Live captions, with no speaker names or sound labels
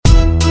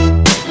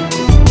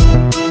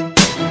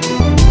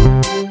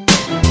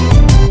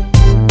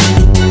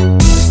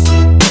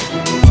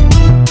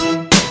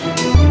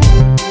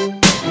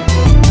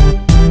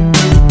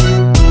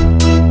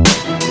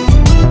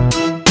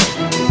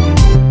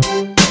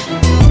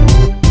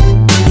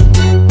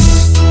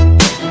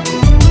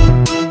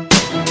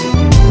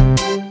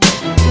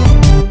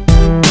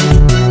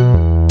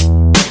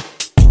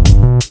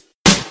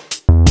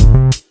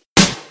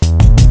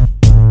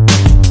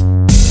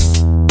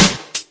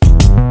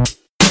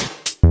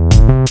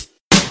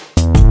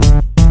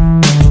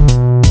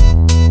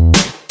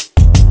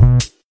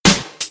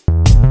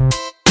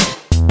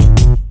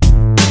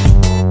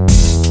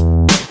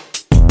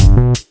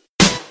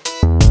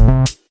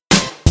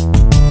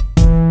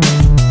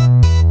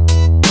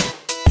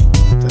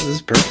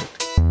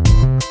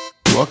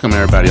Welcome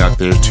everybody out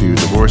there to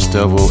Divorce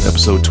Devil,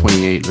 episode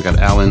 28. We got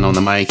Alan on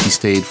the mic. He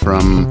stayed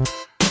from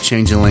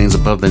Changing Lanes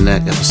Above the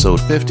Neck, episode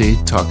 50,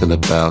 talking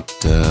about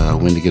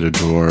when to get a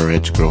drawer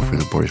at your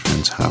girlfriend or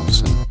boyfriend's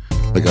house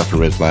and look out for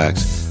red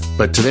flags.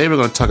 But today we're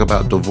going to talk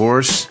about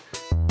divorce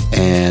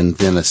and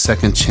then a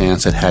second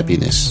chance at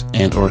happiness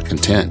and or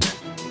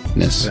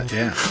contentness.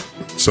 Yeah.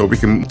 So we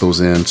can put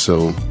those in.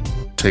 So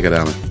take it,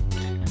 Alan.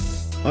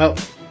 Well,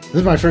 this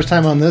is my first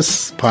time on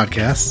this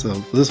podcast, so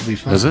this will be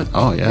fun. Is it?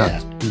 Oh,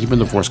 yeah. You've been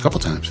divorced a couple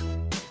times.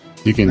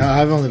 You can. No,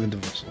 I've only been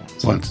divorced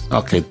once.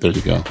 Okay, there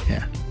you go.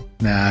 Yeah.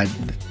 Nah, I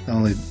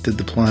only did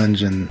the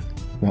plunge and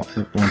one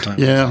time.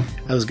 Yeah.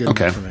 That was good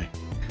enough for me.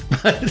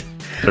 But,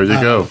 there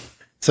you go.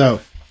 So,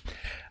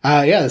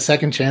 the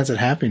second chance at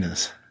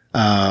happiness.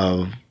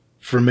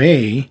 For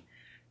me,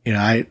 you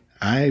know,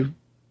 I'll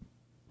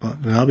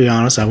be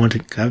honest,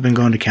 I've been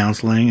going to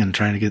counseling and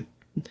trying to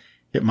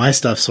get my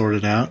stuff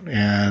sorted out.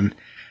 And,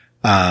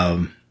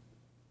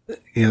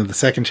 the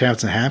second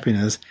chance at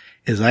happiness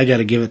is I got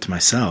to give it to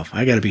myself.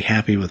 I got to be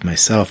happy with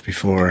myself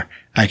before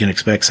I can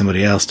expect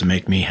somebody else to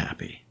make me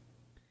happy.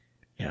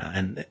 Yeah.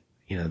 And,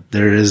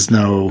 there is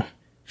no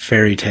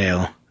fairy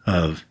tale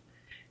of,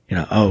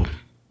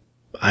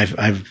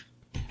 I've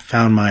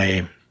found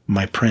my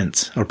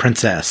prince or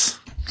princess.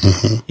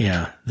 Mm-hmm.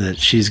 Yeah. That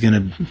she's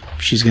going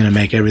to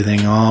make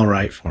everything all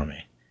right for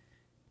me.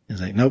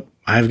 It's like, nope,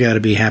 I've got to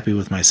be happy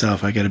with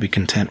myself. I got to be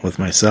content with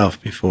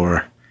myself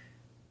before,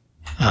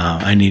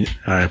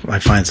 I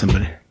find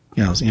somebody,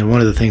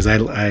 one of the things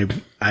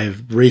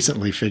I've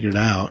recently figured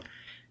out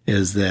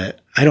is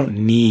that I don't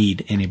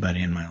need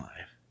anybody in my life.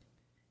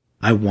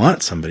 I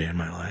want somebody in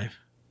my life,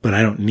 but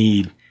I don't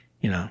need,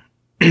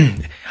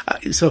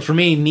 so for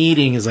me,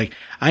 needing is like,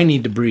 I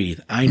need to breathe.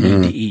 I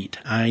need to eat.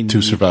 I need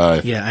to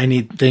survive. Yeah. I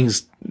need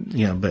things,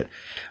 but,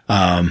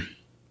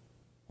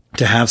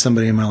 to have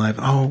somebody in my life,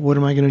 oh, what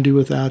am I going to do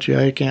without you?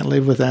 I can't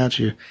live without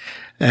you.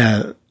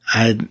 To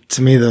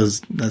me,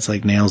 that's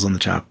like nails on the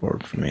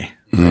chalkboard for me.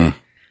 Mm.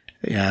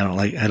 Yeah,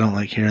 I don't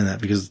like hearing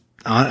that because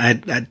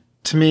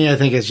to me, I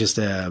think it's just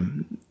a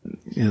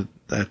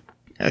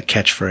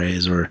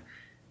catchphrase or,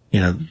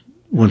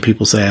 when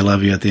people say I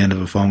love you at the end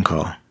of a phone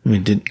call. I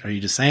mean, are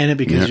you just saying it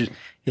because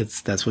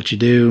that's what you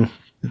do?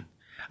 All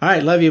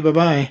right, love you, bye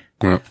bye.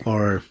 Yeah.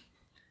 Or,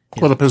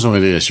 well, it depends on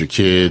what it is. Your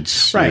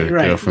kids, your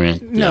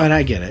girlfriend. No, and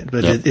I get it,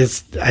 but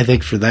I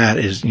think for that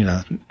is,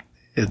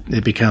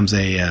 it becomes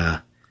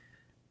a,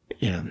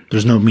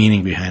 there's no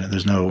meaning behind it.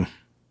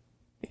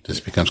 It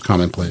just becomes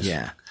commonplace.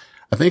 Yeah.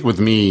 I think with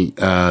me,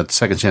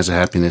 second chance of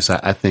happiness,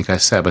 I think I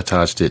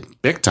sabotaged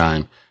it big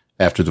time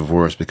after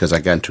divorce because I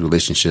got into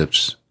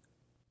relationships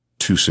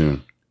too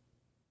soon.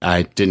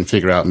 I didn't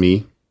figure out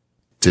me,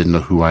 didn't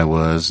know who I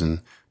was,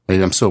 and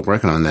maybe I'm still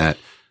working on that.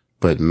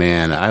 But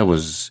man, I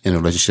was in a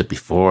relationship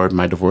before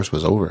my divorce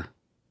was over.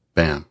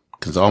 Bam.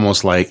 Cause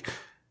almost like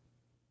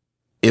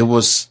it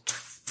was,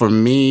 for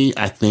me,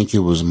 I think it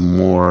was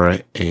more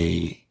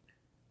a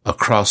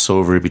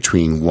crossover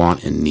between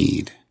want and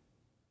need.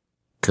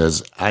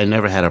 Cause I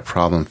never had a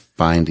problem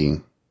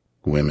finding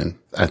women.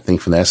 I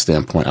think from that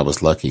standpoint, I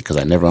was lucky cause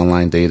I never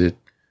online dated.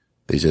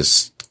 They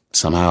just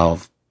somehow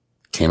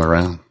came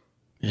around.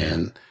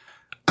 Yeah.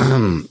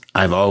 And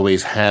I've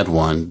always had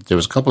one. There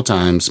was a couple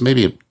times,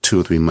 maybe 2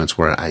 or 3 months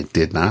where I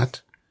did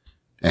not.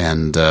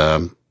 And,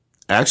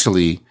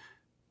 actually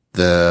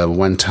the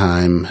one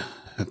time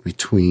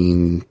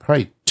between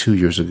probably 2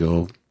 years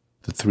ago,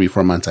 the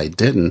 3-4 months I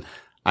didn't,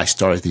 I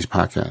started these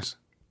podcasts.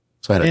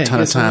 So I had a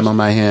ton of time on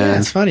my hands. Yeah,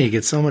 it's funny. You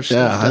get so much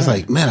stuff done. I was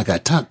like, man, I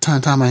got a ton of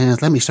time on my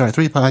hands. Let me start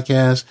 3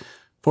 podcasts,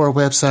 4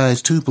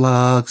 websites, 2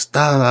 blogs,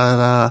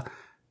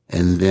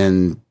 and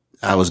then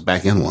I was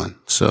back in one.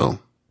 So.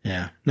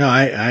 Yeah. No,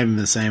 I'm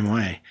the same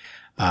way.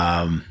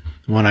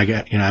 When I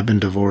got, I've been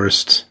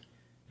divorced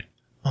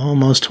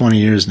almost 20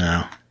 years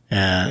now.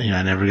 And,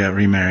 I never got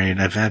remarried.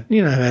 I've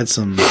had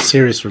some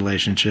serious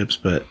relationships,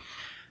 but,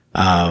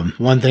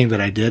 one thing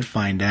that I did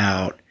find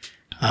out,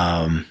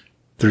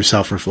 through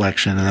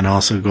self-reflection and then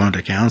also going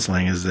to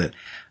counseling is that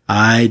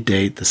I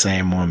date the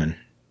same woman.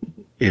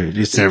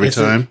 Every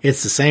time?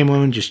 It's the same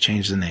woman, just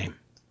change the name.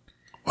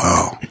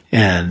 Wow.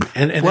 And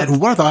what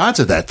are the odds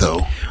of that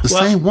though?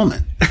 Same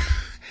woman.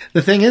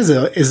 The thing is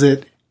though, is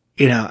that,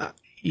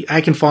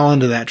 I can fall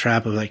into that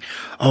trap of like,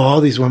 oh,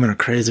 all these women are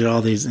crazy.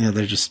 All these,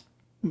 they're just,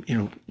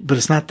 but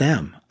it's not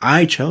them.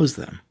 I chose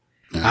them.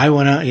 Yeah. I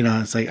went out,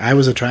 it's like I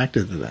was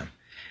attracted to them.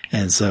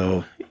 And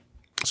so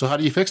how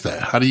do you fix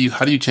that? How do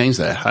you change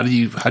that? How do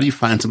you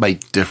find somebody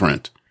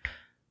different?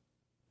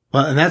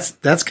 Well, and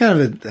that's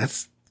kind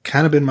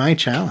of been my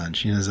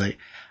challenge. It's like,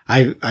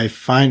 I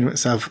find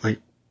myself like,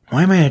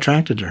 why am I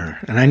attracted to her?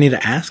 And I need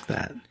to ask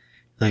that.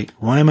 Like,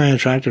 why am I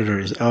attracted to her?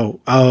 Is,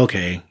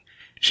 okay.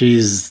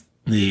 She's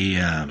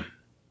the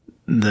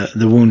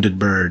wounded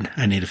bird.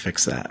 I need to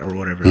fix that or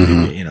whatever.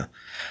 Mm-hmm.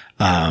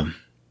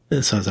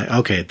 So I was like,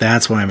 okay,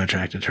 that's why I'm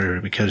attracted to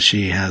her because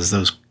she has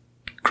those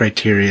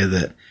criteria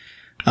that,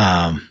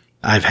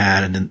 I've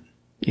had and,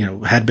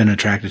 had been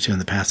attracted to in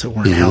the past that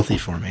weren't healthy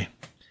for me.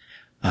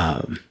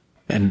 And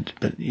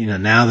but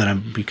now that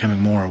I'm becoming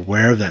more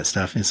aware of that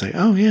stuff, it's like,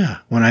 oh yeah,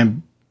 when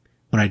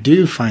I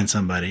do find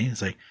somebody,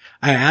 it's like,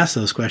 I ask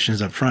those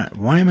questions up front.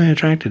 Why am I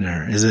attracted to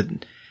her? Is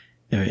it,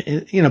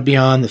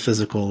 beyond the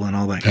physical and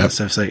all that kind of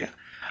stuff? It's like,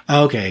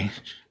 okay,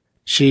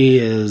 she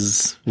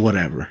is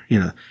whatever,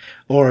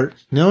 or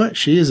you know what?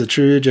 She is a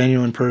true,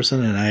 genuine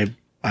person, and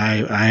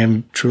I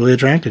am truly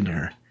attracted to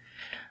her.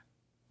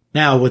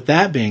 Now, with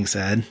that being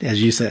said,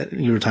 as you said,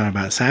 you were talking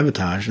about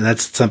sabotage, and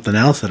that's something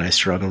else that I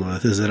struggled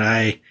with, is that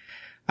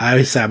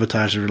I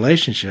sabotage the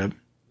relationship,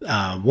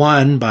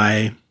 one,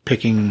 by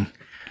picking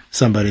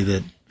somebody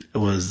that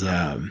was,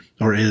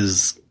 or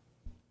is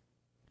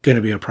going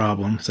to be a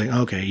problem. It's like,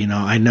 okay,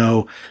 I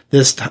know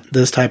this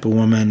type of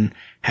woman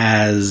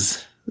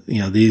has,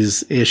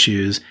 these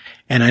issues,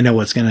 and I know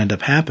what's going to end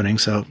up happening.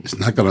 So it's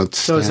not going to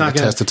stand the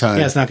test of time.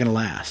 Yeah, it's not going to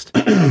last.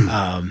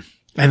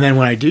 And then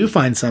when I do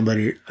find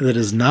somebody that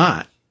is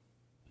not,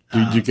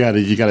 you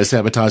gotta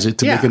sabotage it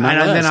to make it not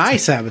last. And then I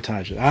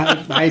sabotage it.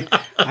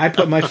 I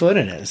put my foot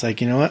in it. It's like,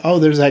 you know what? Oh,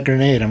 there's that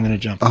grenade. I'm going to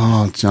jump on it.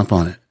 Oh, jump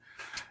on it.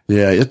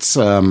 Yeah, it's,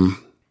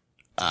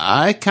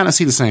 I kind of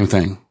see the same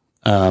thing.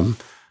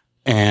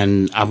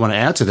 And I want to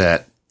add to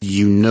that,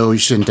 you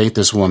shouldn't date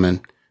this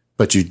woman,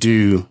 but you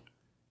do,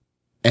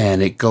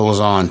 and it goes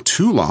on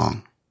too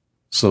long.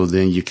 So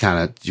then you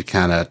kind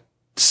of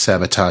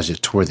sabotage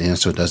it toward the end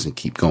so it doesn't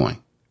keep going.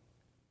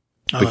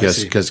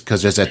 Because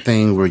there's that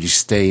thing where you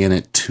stay in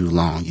it too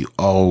long. You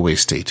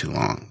always stay too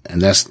long.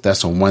 And that's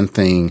the one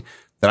thing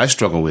that I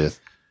struggle with,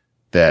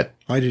 that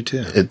I do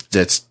too.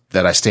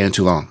 That I stay in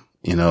too long.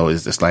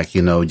 It's like,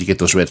 you get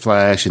those red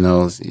flags,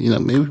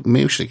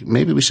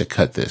 maybe we should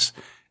cut this.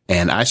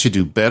 And I should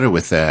do better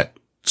with that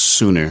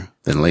sooner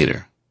than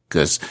later,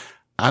 because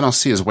I don't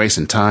see it as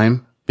wasting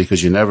time,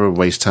 because you never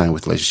waste time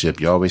with a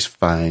relationship. You always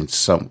find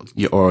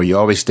or you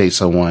always date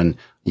someone.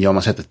 You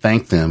almost have to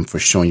thank them for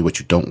showing you what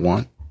you don't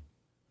want.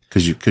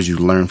 Because you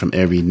learn from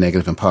every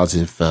negative and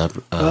positive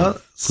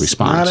response.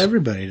 Not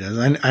everybody does,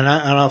 and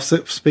I'll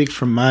speak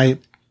from my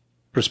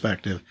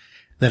perspective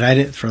that I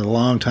didn't, for a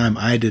long time.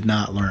 I did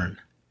not learn.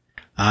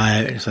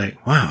 It's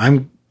like, wow,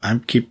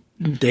 I'm keep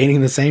dating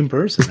the same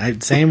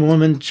person, same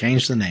woman,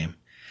 changed the name.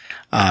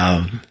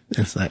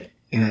 It's like,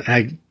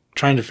 I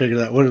trying to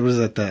figure out what was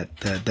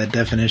that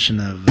definition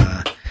of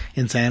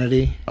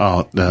insanity.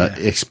 Oh,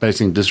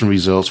 expecting different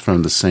results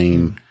from the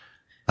same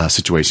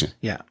situation.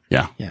 Yeah.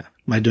 Yeah.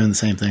 Am I doing the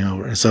same thing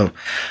over? So,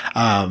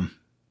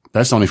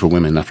 that's only for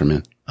women, not for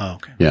men. Oh,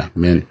 okay. Yeah.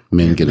 Men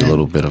get a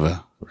little bit of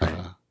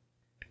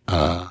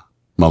a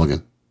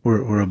mulligan.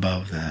 We're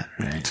above that,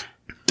 right?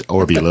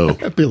 Or below.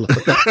 Below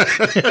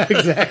that. Yeah,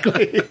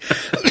 exactly.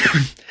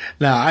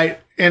 No,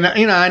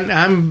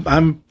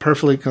 I'm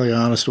perfectly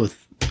honest with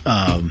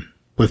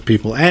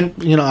people, and,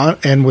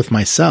 and with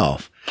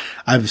myself.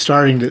 I'm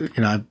starting to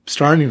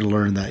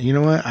learn that, you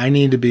know what? I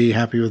need to be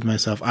happy with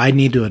myself. I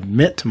need to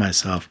admit to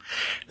myself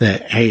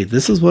that, hey,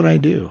 this is what I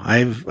do.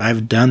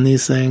 I've done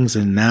these things,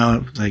 and now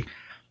it's like,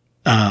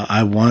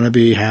 I want to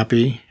be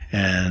happy.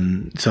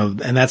 And so,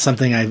 and that's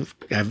something I've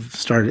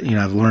started,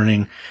 I've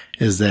learning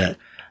is that,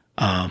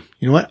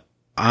 you know what?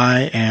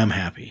 I am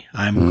happy.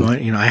 I'm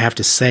going, I have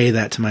to say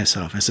that to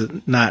myself. I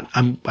said,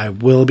 I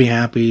will be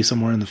happy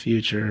somewhere in the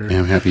future.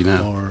 I'm happy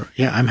now. Or,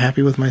 I'm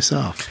happy with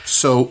myself.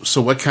 So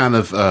what kind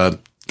of,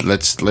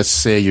 let's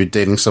say you're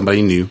dating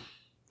somebody new.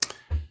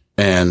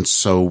 And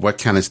so what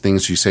kind of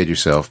things do you say to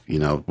yourself?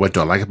 What do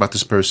I like about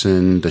this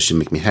person? Does she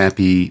make me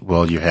happy?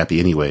 Well, you're happy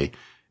anyway.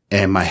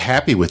 Am I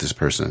happy with this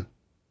person?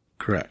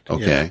 Correct.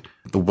 Okay.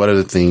 Yeah. What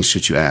other things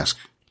should you ask?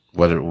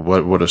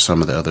 What are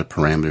some of the other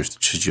parameters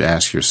that should you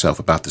ask yourself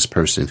about this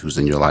person who's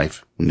in your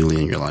life,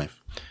 newly in your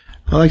life?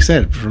 Well, like I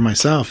said, for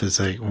myself, it's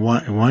like,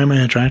 why am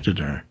I attracted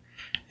to her?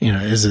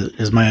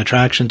 Is my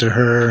attraction to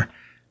her,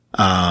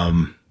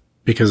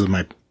 because of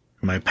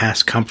my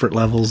past comfort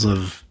levels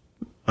of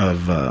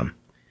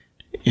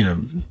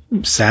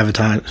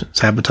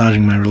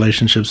sabotaging my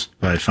relationships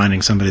by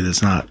finding somebody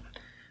that's not,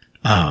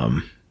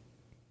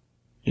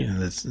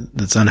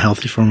 that's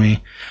unhealthy for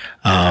me.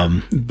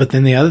 But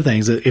then the other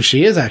things, if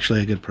she is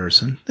actually a good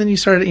person, then you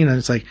start,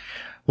 it's like,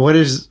 what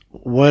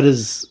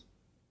is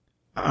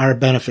our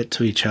benefit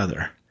to each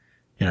other?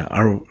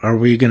 Are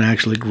we going to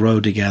actually grow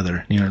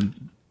together?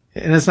 And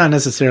it's not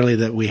necessarily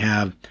that we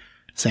have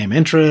same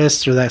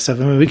interests or that stuff.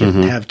 I mean, we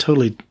can have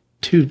totally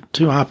two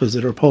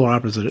opposite or polar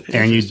opposite.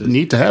 And you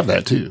need to have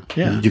that too.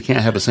 Yeah. You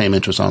can't have the same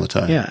interests all the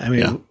time. Yeah. I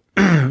mean,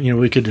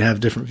 we could have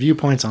different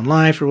viewpoints on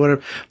life or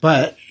whatever,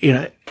 but,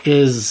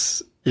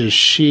 is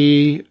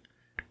she,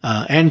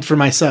 and for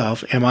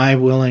myself, am I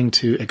willing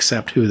to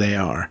accept who they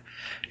are?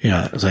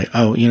 It's like,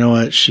 oh, you know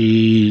what?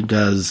 She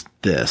does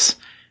this,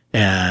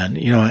 and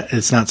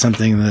it's not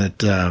something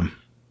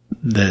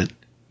that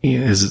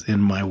is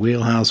in my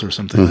wheelhouse or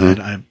something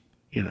that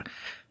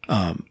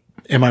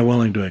am I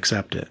willing to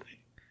accept it?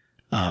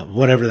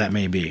 Whatever that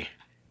may be.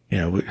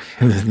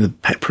 The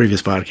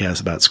previous podcast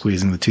about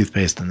squeezing the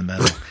toothpaste in the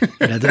middle,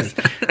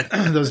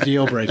 those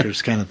deal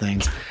breakers kind of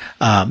things.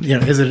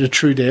 Is it a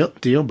true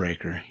deal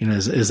breaker?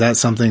 Is that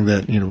something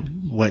that,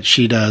 what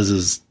she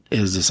does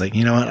is just like,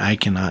 you know what? I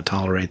cannot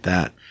tolerate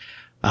that.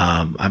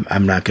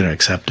 I'm not going to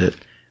accept it.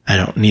 I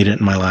don't need it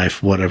in my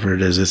life, whatever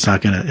it is. It's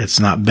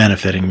not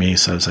benefiting me.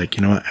 So I was like,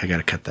 you know what? I got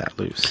to cut that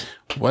loose.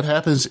 What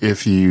happens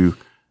if you,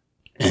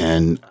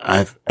 and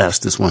I've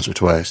asked this once or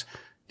twice,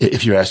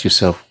 if you ask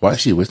yourself, why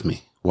is she with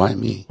me? Why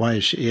me? Why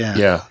is she? Yeah.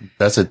 Yeah.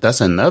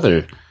 That's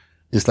another.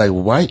 It's like,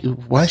 why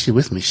is she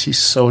with me? She's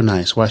so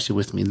nice. Why is she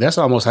with me? That's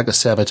almost like a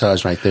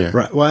sabotage right there.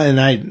 Right. Well, and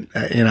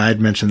I'd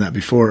mentioned that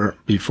before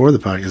the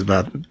podcast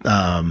about,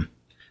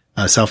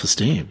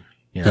 self-esteem.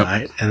 You know,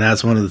 Yep. and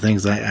that's one of the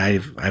things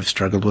I've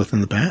struggled with in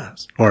the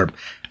past, or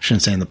I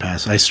shouldn't say in the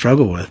past, I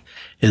struggle with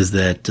is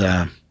that,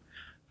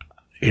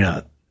 you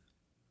know,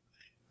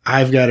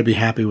 I've got to be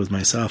happy with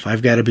myself.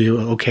 I've got to be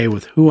okay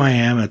with who I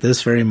am at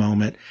this very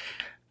moment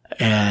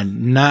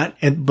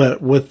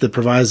but with the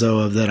proviso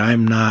of that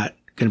I'm not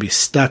going to be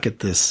stuck at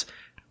this,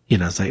 you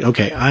know, it's like,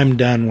 okay, I'm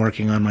done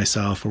working on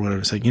myself or whatever.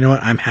 It's like, you know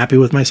what? I'm happy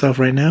with myself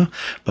right now,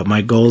 but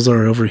my goals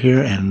are over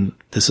here and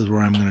this is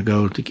where I'm going to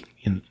go to,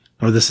 you know,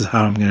 or this is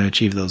how I'm going to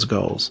achieve those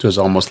goals. So it's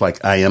almost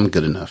like I am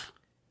good enough.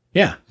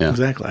 Yeah,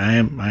 exactly.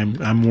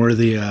 I'm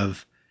worthy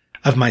of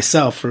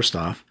myself first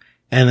off,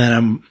 and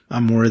then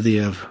I'm worthy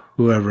of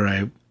whoever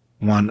I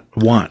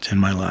want in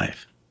my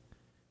life.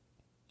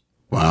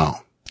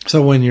 Wow.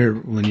 So when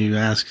you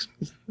ask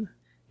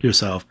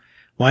yourself,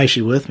 why is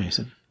she with me?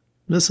 So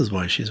this is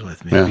why she's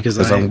with me. Yeah, because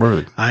I'm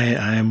worthy. I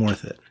am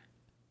worth it.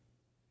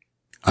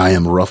 I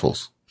am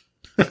Ruffles.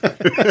 You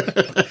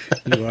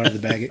are the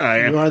bag. I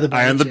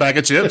am the bag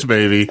of chips,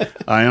 baby.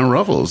 I am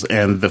Ruffles,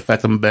 and the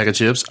fact I'm a bag of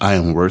chips, I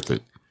am worth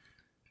it.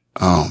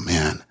 Oh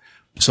man!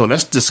 So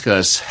let's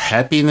discuss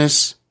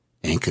happiness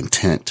and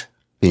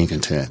being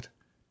content.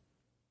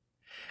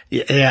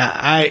 Yeah,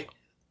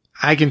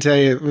 I can tell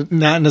you,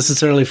 not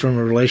necessarily from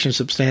a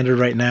relationship standard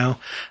right now,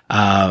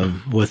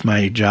 with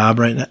my job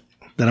right now,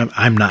 that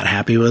I'm not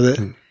happy with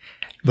it,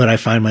 but I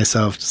find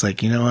myself just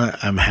like, you know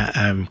what,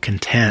 I'm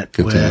content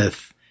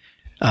with.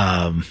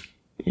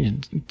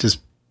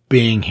 Just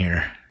being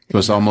here. It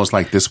was almost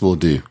like this will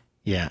do.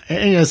 Yeah.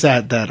 And it's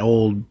that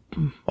old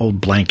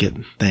blanket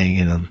thing,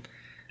 you know,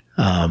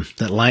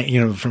 that line, you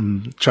know,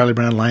 from Charlie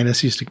Brown,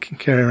 Linus used to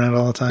carry around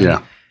all the time. Yeah.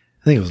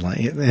 I think it was like,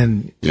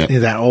 and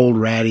that old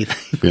ratty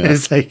thing. Yeah.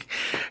 It's like,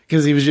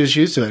 cause he was just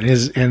used to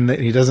it. And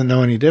he doesn't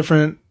know any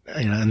different,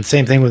 you know, and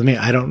same thing with me.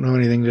 I don't know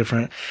anything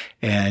different,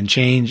 and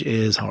change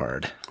is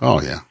hard.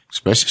 Oh yeah.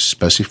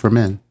 Especially for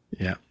men.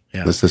 Yeah.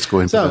 Yeah. Let's go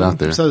ahead and put it out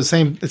there.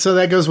 So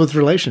that goes with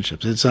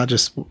relationships. It's not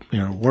just, you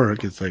know,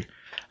 work. It's like,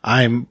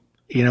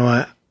 you know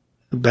what?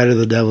 Better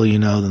the devil you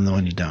know than the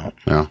one you don't.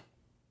 Yeah.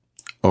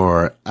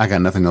 Or I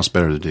got nothing else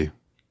better to do.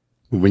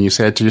 When you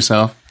say it to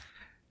yourself,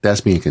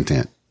 that's being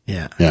content.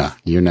 Yeah. Yeah.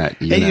 You're not.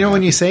 And you know,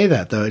 when you say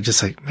that though, it's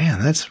just like, man,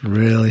 that's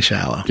really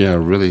shallow. Yeah.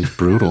 Really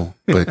brutal.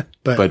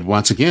 But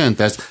once again,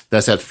 that's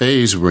that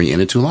phase where you're in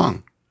it too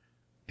long.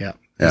 Yeah.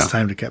 It's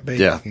time to cut bait.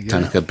 Yeah.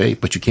 Time to cut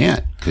bait, but you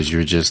can't because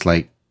you're just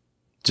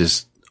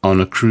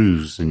on a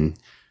cruise and,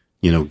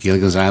 you know,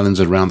 Gilligan's Island's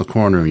around the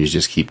corner and you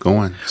just keep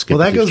going. Well,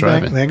 that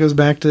goes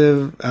back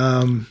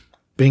to,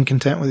 being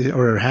content with you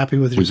or happy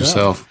with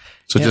yourself.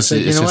 So it's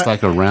just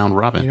like a round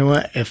robin. You know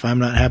what? If I'm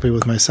not happy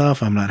with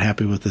myself, I'm not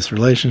happy with this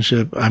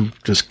relationship. I'm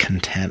just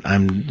content.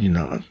 I'm, you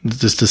know,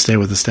 just to stay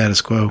with the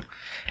status quo,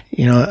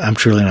 you know, I'm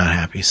truly not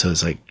happy. So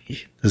it's like,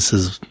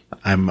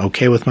 I'm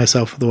okay with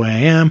myself the way I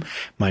am.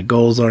 My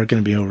goals are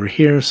going to be over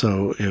here.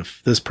 So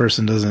if this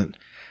person doesn't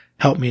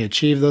help me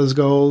achieve those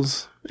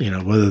goals, you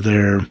know, whether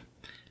they're,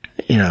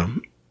 you know,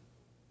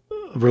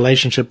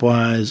 relationship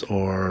wise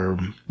or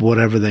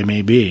whatever they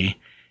may be,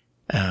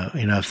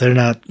 you know, if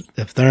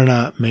they're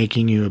not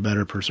making you a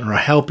better person or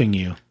helping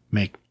you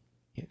make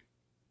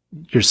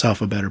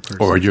yourself a better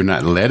person, or you're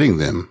not letting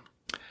them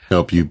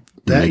help you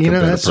make a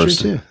better that's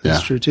person. True too.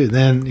 That's true too.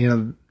 Then, you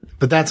know,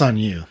 but that's on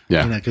you.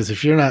 Yeah. You know, cause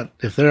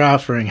if they're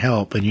offering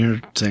help and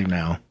you're saying,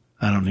 no,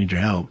 I don't need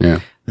your help.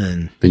 Yeah.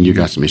 Then you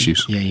got some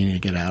issues. Yeah. You need to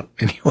get out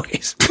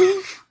anyways.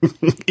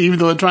 Even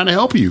though they're trying to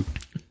help you.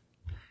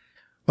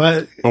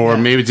 But, or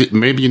maybe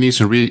you need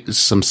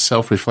some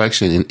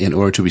self-reflection in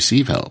order to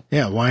receive help.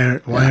 Yeah. Why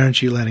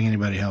aren't you letting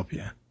anybody help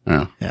you?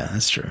 Yeah. Yeah,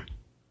 that's true.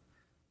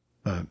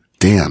 But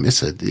damn,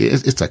 it's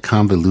a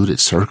convoluted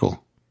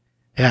circle.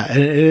 Yeah, it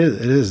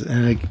is.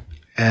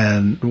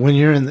 And when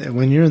you're in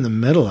the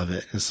middle of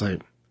it, it's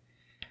like,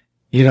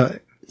 you know,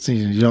 so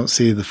you don't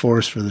see the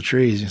forest for the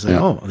trees. You say,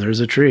 oh,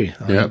 there's a tree.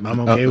 I'm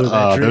okay with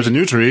that tree. There's a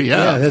new tree.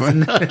 Yeah.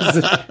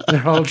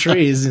 They're all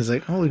trees. And it's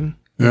like, oh,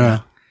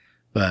 yeah.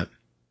 But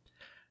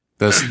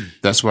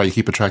that's why you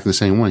keep attracting the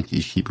same one.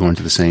 You keep going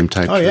to the same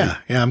type. Oh tree. yeah.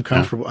 Yeah. I'm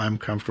comfortable. I'm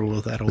comfortable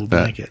with that old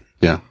blanket.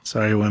 Yeah.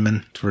 Sorry,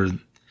 women, for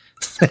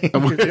saying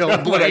the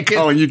old blanket.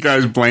 Calling you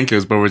guys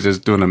blankets, but we're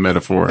just doing a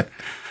metaphor.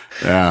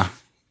 Yeah.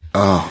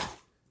 Oh.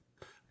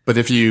 But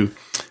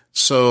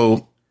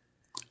so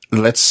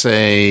let's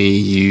say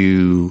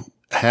you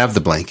have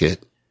the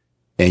blanket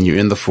and you're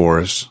in the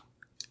forest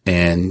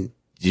and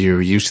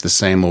you're used to the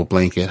same old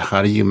blanket.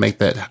 How do you make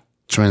that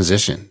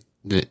transition?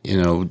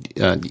 You know,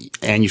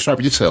 and you start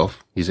with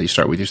yourself. You say you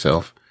start with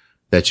yourself,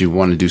 that you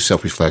want to do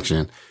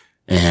self-reflection.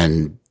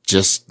 and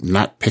just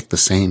not pick the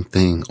same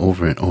thing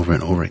over and over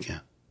and over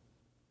again?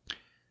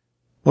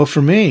 Well,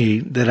 for me,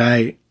 one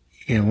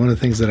of the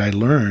things that I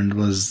learned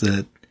was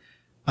that,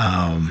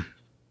 and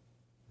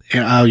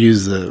I'll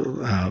use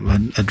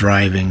a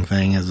driving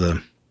thing as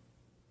a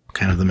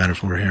kind of the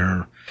metaphor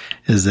here,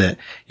 is that,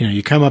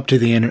 you come up to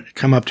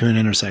an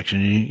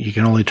intersection, and you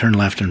can only turn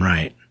left and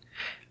right.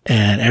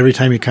 And every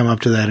time you come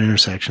up to that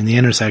intersection, the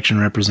intersection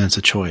represents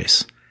a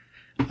choice.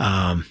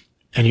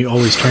 And you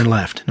always turn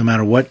left, no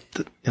matter what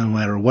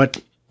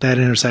that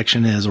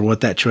intersection is or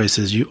what that choice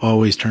is, you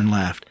always turn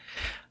left.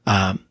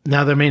 Now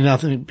there may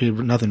be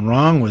nothing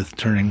wrong with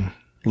turning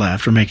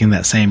left or making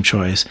that same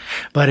choice,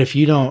 but if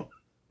you don't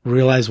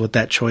realize what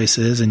that choice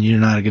is and you're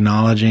not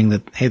acknowledging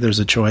that, hey, there's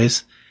a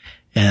choice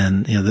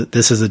and, that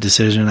this is a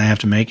decision I have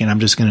to make and I'm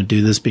just going to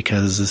do this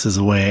because this is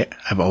the way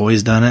I've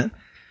always done it.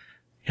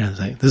 It's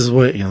like, this is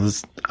what,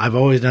 I've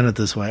always done it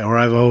this way, or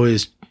I've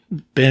always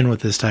been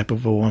with this type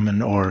of a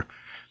woman or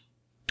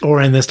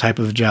in this type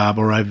of job,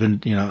 or I've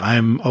been,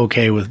 I'm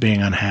okay with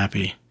being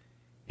unhappy,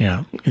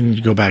 and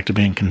you go back to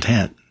being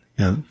content.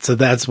 So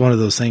that's one of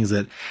those things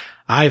that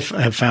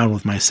have found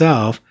with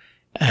myself,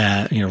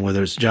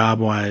 whether it's job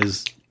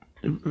wise,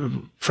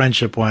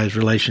 friendship wise,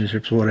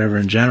 relationships, whatever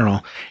in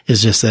general,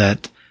 is just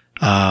that,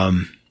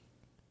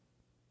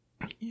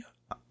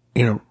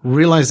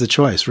 realize the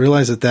choice,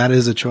 realize that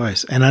is a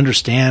choice and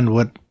understand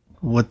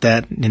what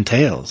that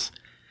entails,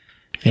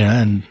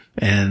 and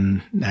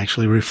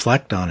actually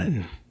reflect on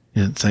it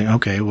and say,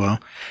 okay, well,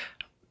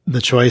 the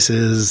choice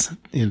is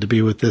to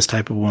be with this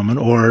type of woman,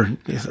 or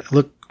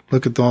look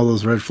at all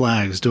those red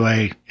flags. Do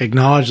I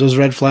acknowledge those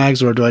red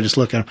flags, or do I just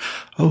look at them?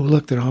 Oh,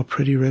 look, they're all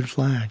pretty red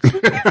flags.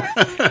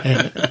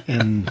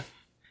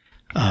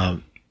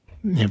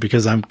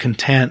 Because I'm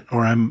content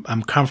or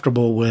I'm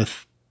comfortable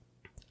with,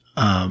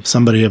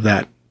 somebody of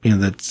that,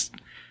 that's,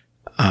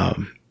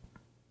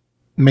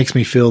 makes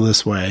me feel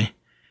this way,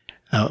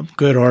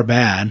 good or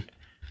bad,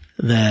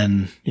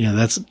 then,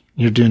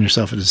 you're doing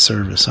yourself a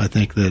disservice. I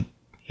think that,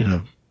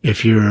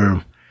 if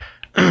you're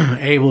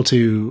able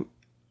to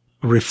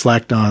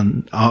reflect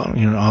on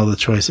all the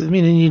choices,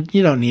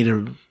 you don't need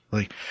to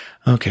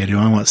okay, do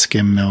I want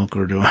skim milk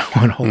or do I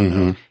want whole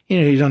milk?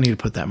 You don't need to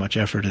put that much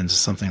effort into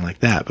something like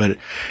that, but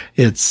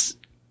it's,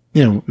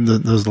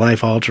 those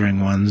life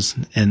altering ones.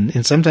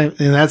 And sometimes,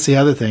 and that's the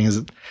other thing,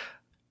 is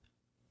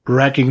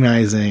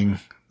recognizing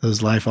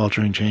those life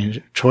altering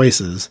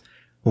choices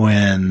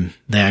when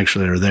they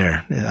actually are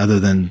there, other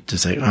than to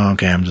say, oh,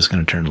 okay, I'm just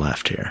going to turn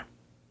left here.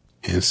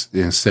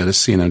 Instead of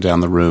seeing them down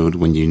the road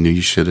when you knew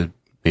you should have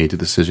made the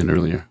decision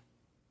earlier,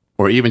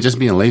 or even just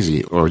being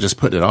lazy or just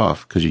putting it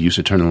off because you're used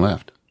to turning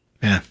left.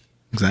 Yeah,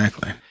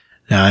 exactly.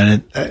 Now,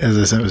 and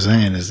as I was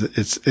saying,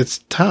 it's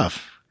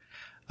tough.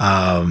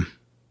 When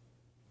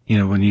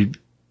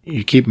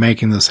you keep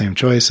making the same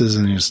choices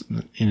and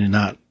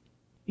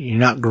you're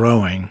not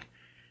growing.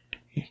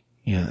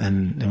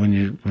 And when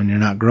you're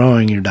not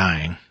growing, you're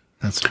dying.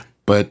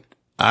 But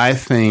I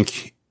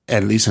think,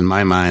 at least in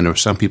my mind or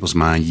some people's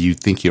mind, you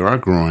think you are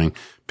growing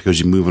because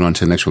you're moving on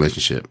to the next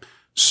relationship.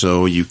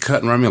 So you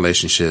cut and run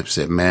relationships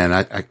that, man,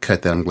 I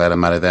cut that. I'm glad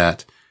I'm out of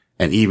that.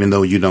 And even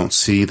though you don't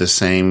see the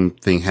same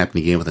thing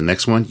happening again with the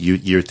next one,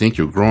 you think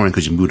you're growing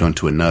because you moved on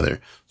to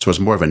another. So it's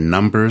more of a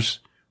numbers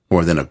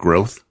more than a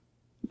growth.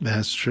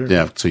 That's true.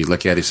 Yeah. So you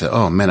look at it and say,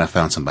 oh man, I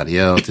found somebody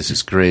else. This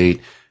is great.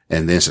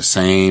 And then it's the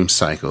same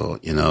cycle.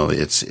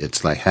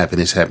 It's like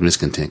happiness,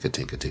 content.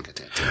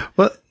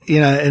 Well,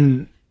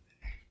 and,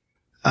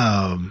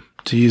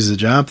 to use the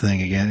job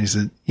thing again, he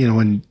said,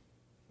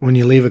 when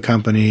you leave a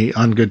company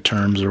on good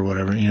terms or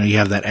whatever, you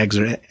have that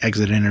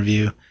exit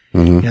interview.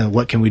 Mm-hmm.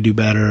 What can we do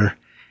better?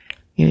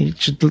 You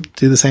should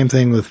do the same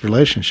thing with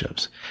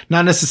relationships.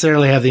 Not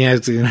necessarily have the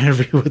exit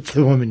interview with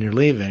the woman you're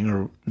leaving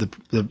or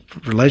the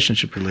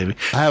relationship you're leaving.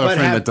 I have a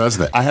friend that does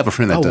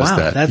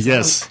that.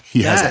 Yes.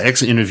 He has an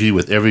exit interview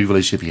with every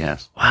relationship he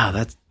has. Wow.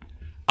 I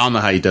don't know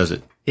how he does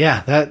it.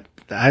 Yeah. That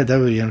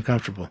would be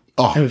uncomfortable.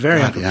 Oh,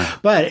 very uncomfortable. Yeah.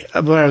 But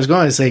what I was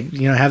going to say,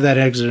 have that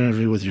exit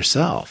interview with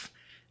yourself.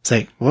 It's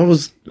like, what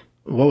was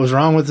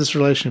wrong with this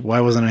relationship?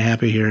 Why wasn't I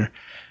happy here?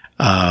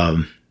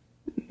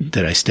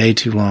 Did I stay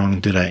too long?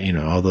 Did I,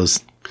 all those?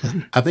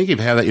 I think you've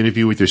had that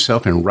interview with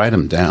yourself and write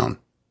them down.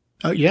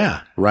 Oh,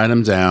 yeah. Write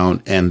them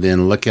down and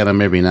then look at them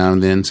every now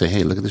and then and say,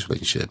 hey, look at this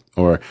relationship.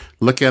 Or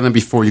look at them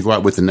before you go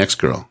out with the next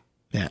girl.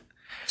 Yeah.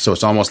 So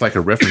it's almost like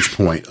a reference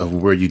point of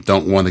where you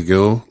don't want to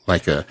go,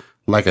 like a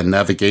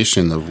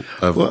navigation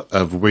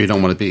of where you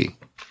don't want to be.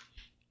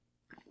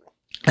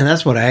 And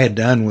that's what I had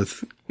done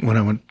when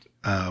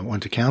I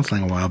went to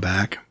counseling a while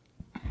back,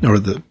 or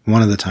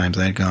one of the times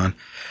I had gone.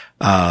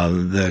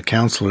 The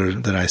counselor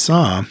that I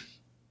saw,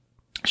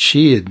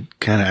 she had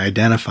kind of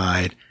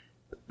identified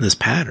this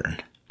pattern.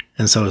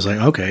 And so it was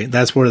like, okay,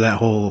 that's where that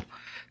whole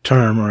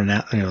term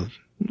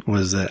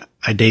was that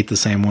I date the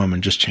same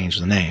woman, just change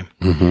the name.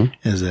 Mm-hmm.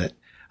 Is that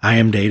I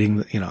am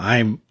dating,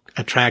 I'm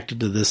attracted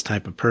to this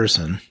type of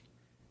person.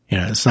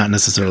 It's not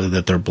necessarily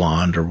that they're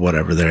blonde or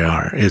whatever they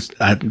are.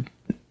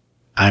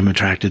 I'm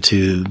attracted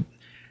to,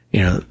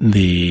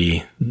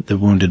 the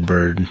wounded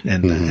bird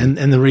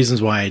and the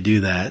reasons why I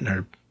do that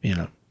are,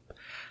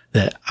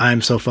 that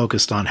I'm so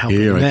focused on helping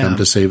them. Here I come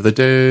to save the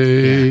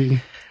day. Yeah.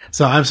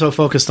 So I'm so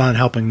focused on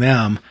helping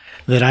them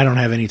that I don't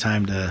have any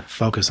time to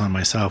focus on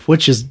myself,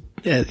 which is,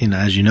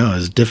 as you know,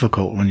 is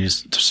difficult when you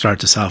start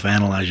to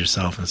self-analyze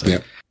yourself and say, yeah.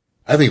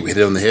 I think we hit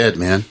it on the head,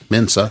 man.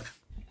 Men suck.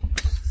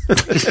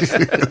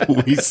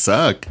 We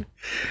suck.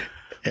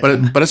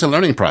 But it's a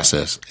learning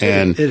process.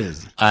 And it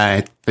is.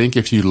 I think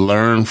if you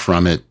learn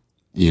from it,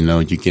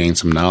 you gain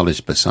some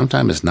knowledge, but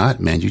sometimes it's not,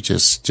 man. You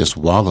just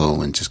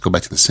wallow and just go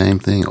back to the same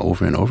thing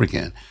over and over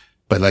again.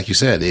 But like you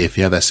said, if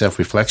you have that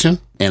self-reflection,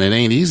 and it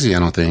ain't easy, I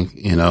don't think,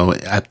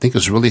 I think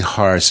it's really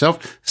hard.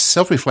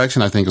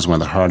 Self-reflection, I think, is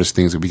one of the hardest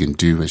things that we can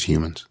do as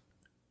humans.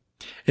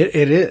 It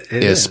is.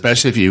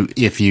 Especially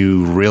if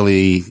you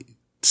really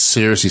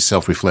seriously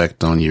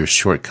self-reflect on your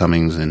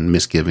shortcomings and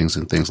misgivings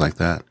and things like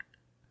that.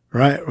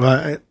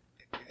 Right.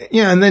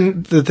 Yeah. And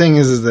then the thing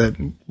is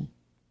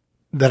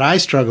that I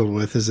struggled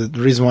with is that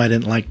the reason why I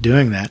didn't like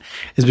doing that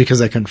is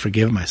because I couldn't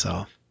forgive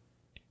myself.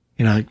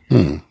 I'd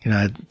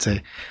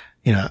say,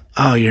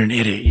 oh, you're an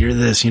idiot. You're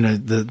this,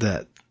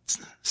 that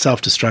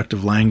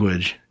self-destructive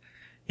language,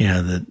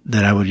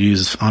 that I would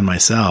use on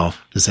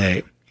myself to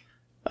say,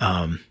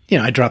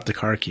 I dropped the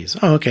car keys.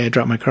 Oh, okay. I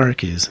dropped my car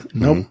keys.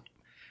 Nope. Mm-hmm.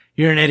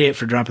 You're an idiot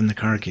for dropping the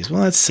car keys.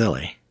 Well, that's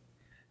silly.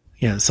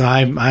 So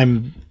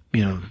I'm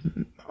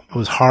I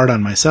was hard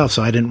on myself.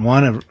 So I didn't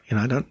want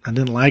to, I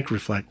didn't like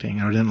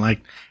reflecting or I didn't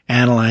like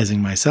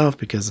analyzing myself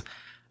because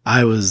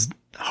I was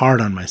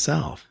hard on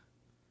myself.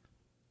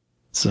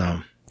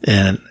 So,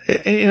 and,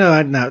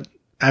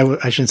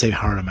 I shouldn't say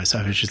hard on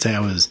myself. I should say I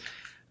was,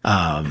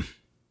 I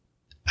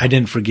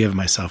didn't forgive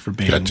myself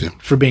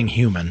for being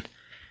human.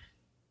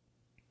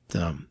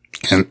 So,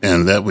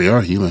 and that we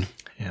are human.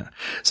 Yeah.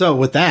 So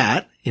with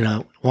that,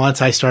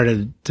 once I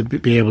started to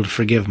be able to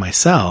forgive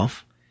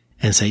myself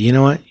and say, you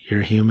know what,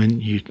 you're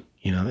human.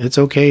 It's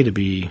okay to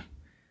be,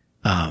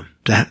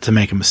 to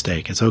make a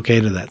mistake. It's okay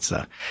to that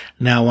stuff.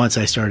 Now, once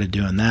I started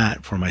doing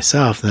that for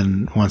myself,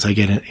 then once I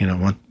get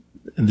in,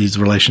 these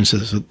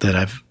relationships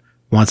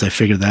once I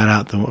figured that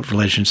out, the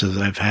relationships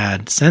I've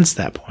had since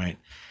that point,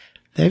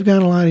 they've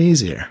gotten a lot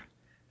easier.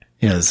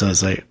 So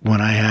it's like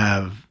when I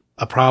have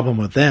a problem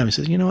with them, he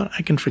says, you know what,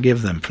 I can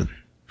forgive them for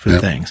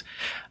yep. things.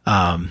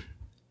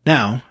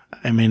 Now,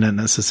 I may not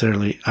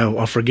necessarily,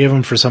 I'll forgive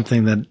them for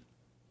something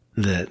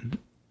that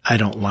I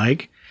don't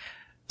like.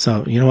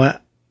 So, you know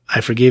what?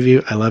 I forgive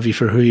you. I love you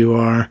for who you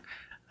are.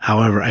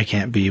 However, I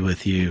can't be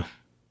with you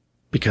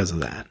because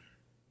of that.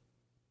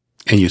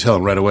 And you tell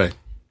them right away.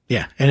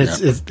 Yeah. And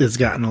it's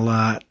gotten a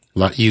lot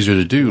easier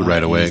to do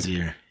right away.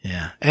 Easier.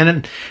 Yeah.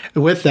 And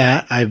with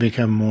that, I've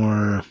become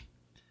more,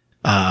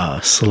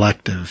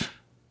 selective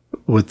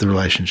with the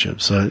relationship.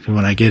 So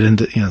when I get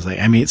into, it's like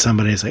I meet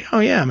somebody, it's like, oh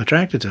yeah, I'm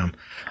attracted to him.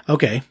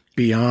 Okay.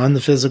 Beyond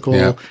the physical,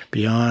 yeah.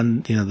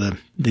 Beyond, the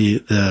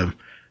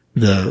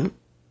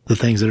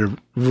things that are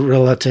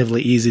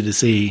relatively easy to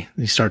see,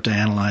 you start to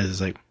analyze.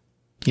 It's like,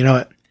 you know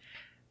what?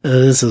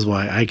 This is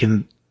why I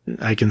can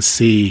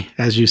see,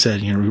 as you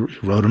said, you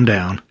wrote them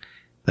down.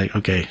 Like,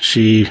 okay,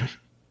 she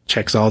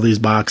checks all these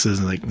boxes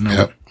and like, no,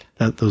 yep.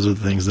 Those are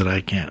the things that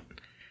I can't.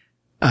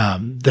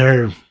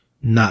 They're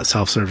not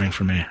self-serving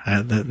for me.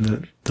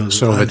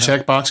 So the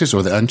check boxes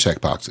or the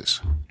unchecked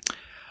boxes?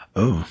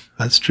 Oh,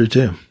 that's true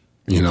too.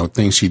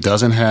 Things she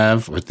doesn't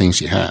have or things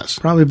she has?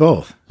 Probably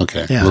both.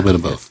 Okay. Yeah. A little bit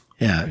of both.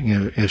 Yeah.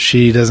 If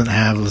she doesn't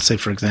have, let's say,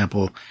 for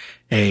example,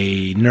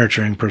 a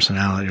nurturing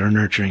personality or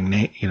nurturing,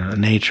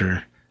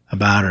 nature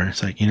about her,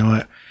 it's like, you know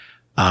what?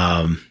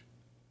 I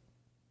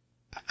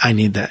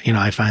need that.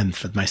 I find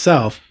for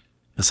myself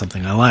that's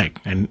something I like.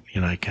 And,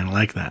 I kind of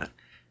like that.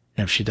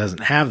 And if she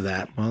doesn't have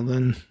that, well,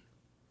 then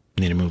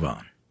I need to move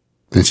on.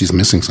 Then she's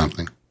missing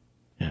something.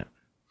 Yeah.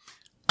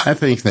 I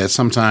think that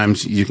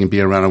sometimes you can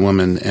be around a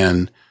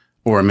woman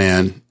or a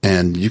man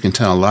and you can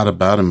tell a lot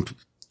about them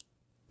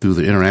through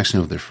the interaction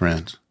of their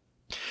friends.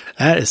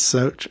 That is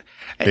so true.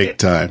 Big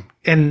time.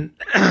 And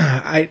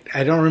I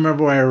don't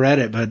remember where I read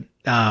it, but,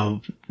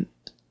 and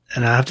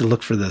I have to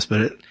look for this,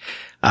 but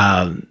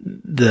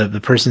the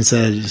person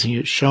said,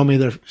 show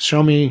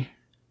me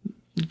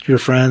your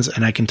friends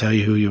and I can tell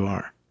you who you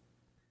are.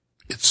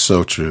 It's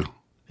so true.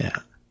 Yeah.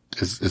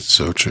 It's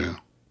so true.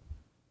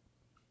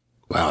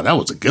 Wow. That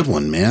was a good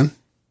one, man.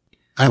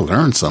 I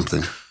learned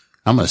something.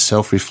 I'm going to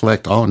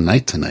self-reflect all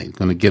night tonight. I'm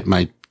going to get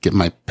my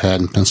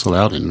pad and pencil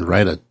out and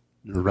write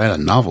a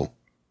novel.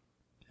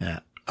 Yeah.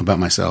 About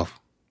myself.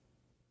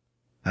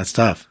 That's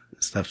tough.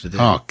 It's tough to do.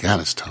 Oh God,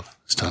 it's tough.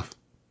 It's tough.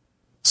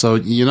 So,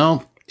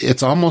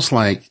 it's almost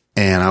like,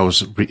 and I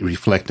was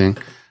reflecting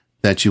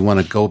that you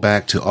want to go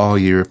back to all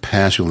your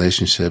past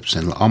relationships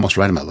and almost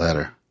write them a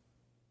letter.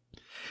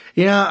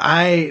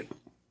 I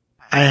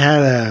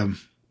had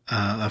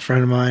a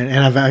friend of mine, and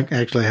I've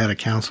actually had a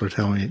counselor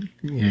tell me,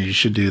 you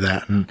should do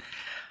that. And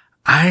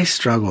I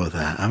struggle with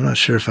that. I'm not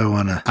sure if I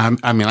want to.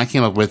 I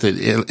came up with it.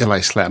 It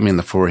like slapped me in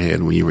the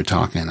forehead when you were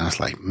talking. I was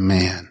like,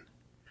 man.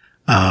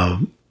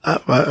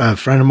 A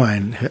friend of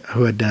mine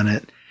who had done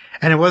it,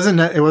 And it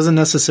wasn't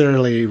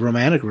necessarily a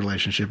romantic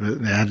relationship.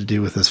 It had to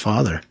do with his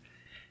father.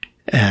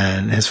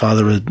 And his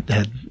father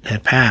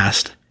had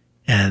passed,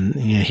 and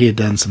he had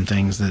done some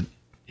things that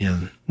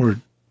were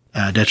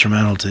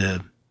detrimental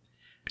to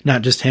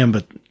not just him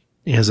but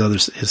his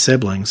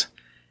siblings.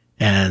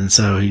 And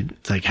so he's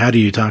like, how do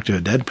you talk to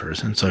a dead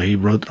person? So he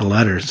wrote a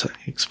letter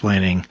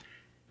explaining,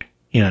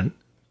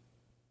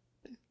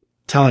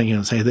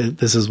 telling say that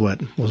this is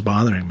what was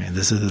bothering me.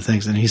 This is the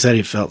things, and he said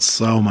he felt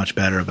so much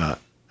better about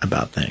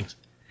things.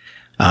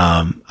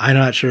 I'm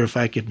not sure if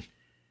I could.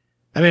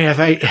 I mean,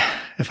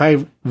 if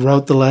I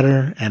wrote the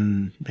letter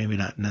and maybe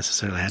not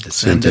necessarily had to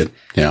send it.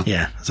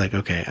 Yeah. It's like,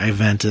 okay, I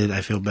vented.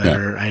 I feel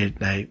better.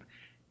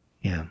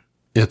 Yeah.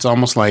 It's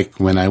almost like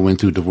when I went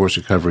through divorce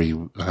recovery,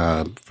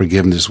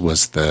 forgiveness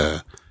was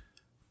the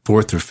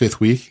 4th or 5th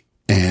week.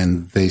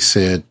 And they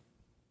said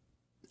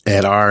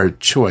at our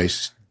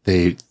choice,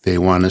 they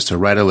want us to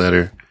write a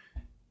letter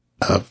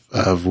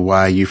of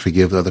why you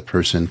forgive the other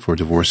person for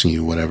divorcing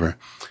you, whatever.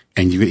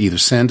 And you could either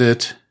send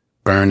it,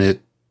 burn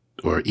it,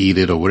 or eat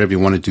it, or whatever you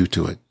want to do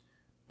to it.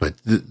 But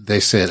they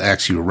said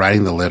actually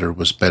writing the letter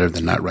was better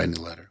than not writing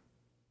the letter.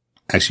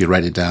 Actually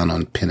write it down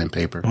on pen and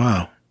paper.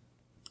 Wow.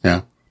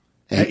 Yeah.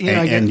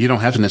 And you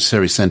don't have to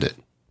necessarily send it.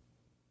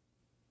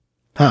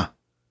 Huh.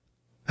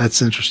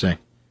 That's interesting.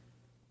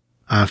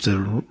 I have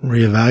to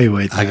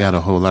reevaluate that. I got a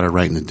whole lot of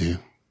writing to do.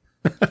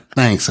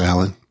 Thanks,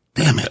 Alan.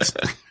 Damn it.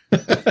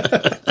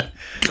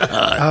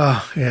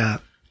 Oh, yeah.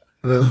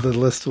 The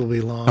list will be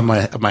long. I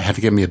might have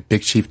to get me a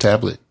Big Chief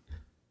tablet.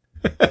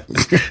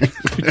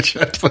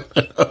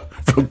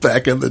 From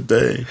back in the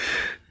day.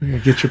 You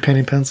get your pen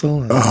and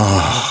pencil.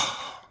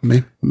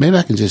 Maybe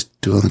I can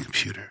just do it on the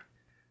computer.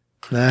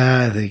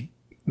 Nah, I think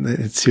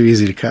it's too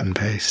easy to cut and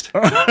paste.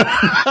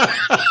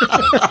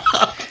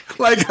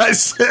 Like I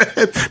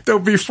said, there'll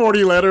be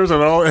 40 letters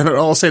and it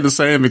all say the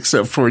same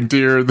except for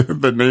dear,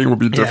 the name will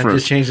be different.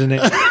 Just change the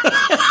name.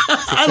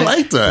 I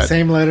like that.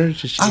 Same letter.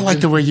 I like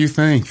the way you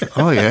think.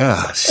 Oh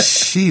yeah.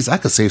 Jeez, I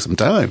could save some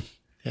time.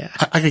 Yeah.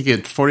 I could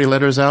get 40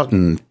 letters out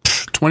in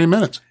 20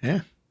 minutes.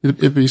 Yeah.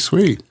 It'd be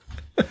sweet.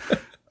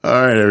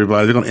 All right,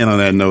 everybody. We're going to end on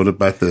that note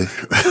about the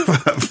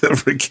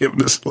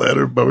forgiveness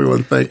letter, but we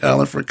want to thank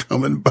Alan for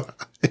coming by.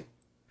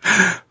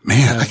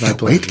 Man, I can't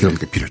wait to get on the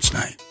computer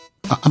tonight.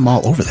 I'm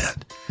all over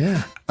that.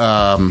 Yeah.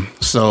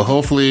 So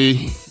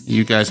hopefully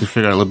you guys can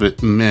figure out a little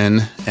bit,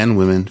 men and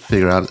women,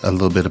 figure out a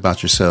little bit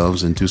about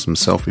yourselves and do some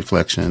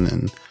self-reflection.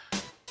 And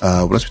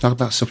what else we talk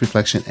about?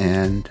 Self-reflection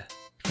and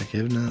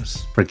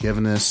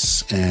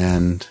forgiveness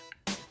and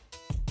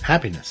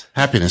happiness.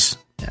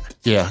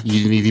 Yeah.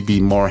 You need to be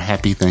more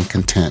happy than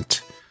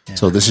content. Yeah.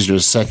 So this is your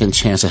second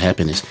chance at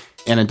happiness.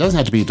 And it doesn't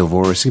have to be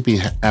divorce. It could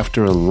be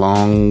after a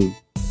long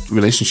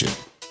relationship.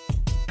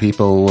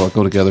 People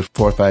go together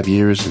 4 or 5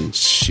 years, and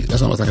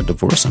that's almost like a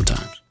divorce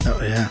sometimes. Oh,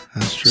 yeah,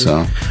 that's true.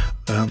 So,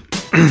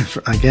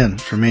 again,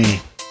 for me,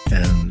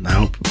 and I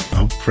hope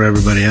for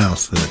everybody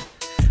else, that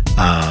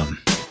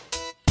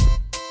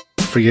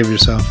forgive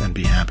yourself and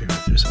be happy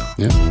with yourself.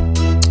 Yeah.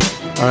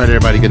 All right,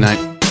 everybody. Good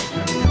night.